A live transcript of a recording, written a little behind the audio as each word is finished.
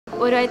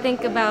What do I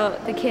think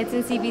about the kids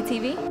in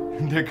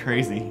CBTV? They're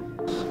crazy.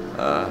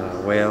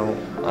 Well,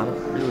 I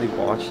don't really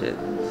watch it,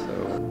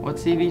 so...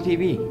 What's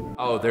CBTV?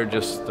 Oh, they're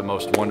just the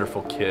most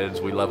wonderful kids.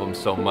 We love them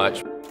so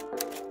much.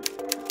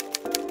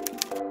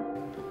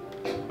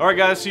 All right,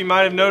 guys, so you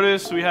might have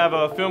noticed we have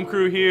a film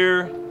crew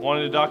here.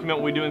 Wanted to document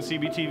what we do in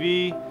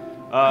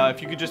CBTV.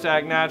 If you could just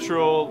act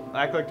natural,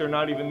 act like they're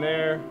not even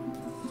there,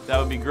 that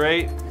would be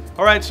great.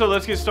 All right, so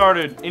let's get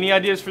started. Any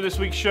ideas for this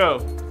week's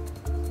show?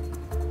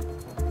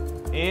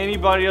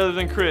 Anybody other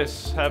than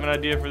Chris have an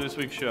idea for this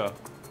week's show?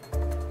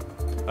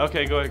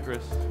 Okay, go ahead,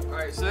 Chris. All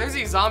right, so there's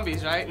these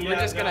zombies, right? Yeah, we're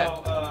just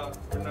gonna.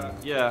 we're not.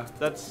 Yeah,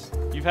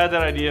 you've had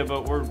that idea,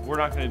 but we're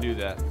not gonna do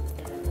that.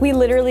 We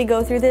literally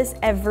go through this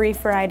every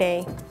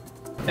Friday.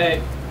 Hey,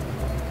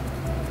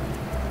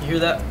 you hear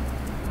that?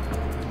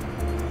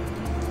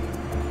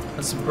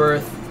 That's the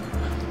birth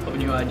of a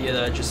new idea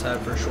that I just had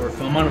for a short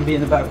film. I'm gonna be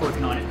in the back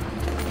working on it.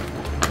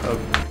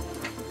 Okay.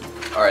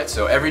 Alright,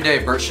 so every day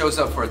Bert shows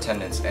up for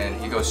attendance and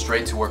he goes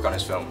straight to work on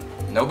his film.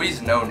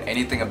 Nobody's known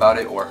anything about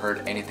it or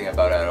heard anything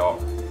about it at all.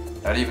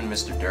 Not even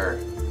Mr. Derr.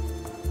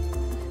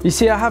 You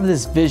see, I have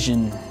this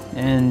vision,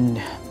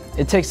 and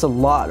it takes a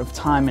lot of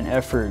time and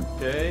effort.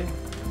 Okay.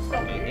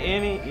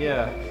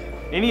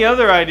 Any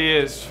other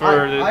ideas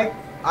for the...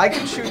 I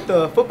can shoot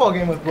the football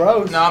game with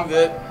bros. No, I'm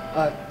good.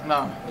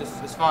 No,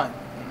 it's fine.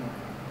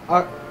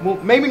 Well,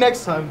 maybe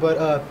next time,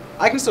 but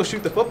I can still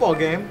shoot the football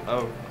game.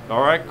 Oh,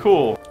 all right,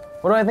 cool.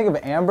 What do I think of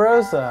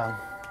Ambrose?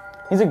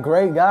 He's a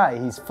great guy.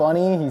 He's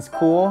funny, he's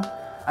cool.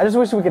 I just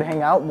wish we could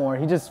hang out more.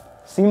 He just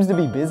seems to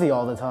be busy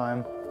all the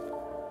time.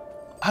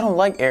 I don't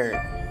like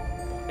Eric.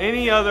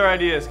 Any other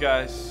ideas,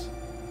 guys?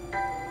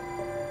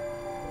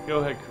 Go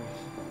ahead,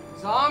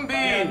 Chris. Zombies!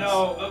 Yeah,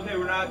 no, okay,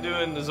 we're not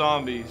doing the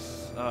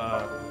zombies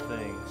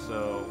thing,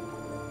 so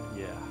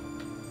yeah.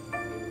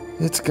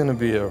 It's gonna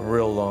be a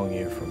real long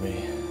year for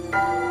me.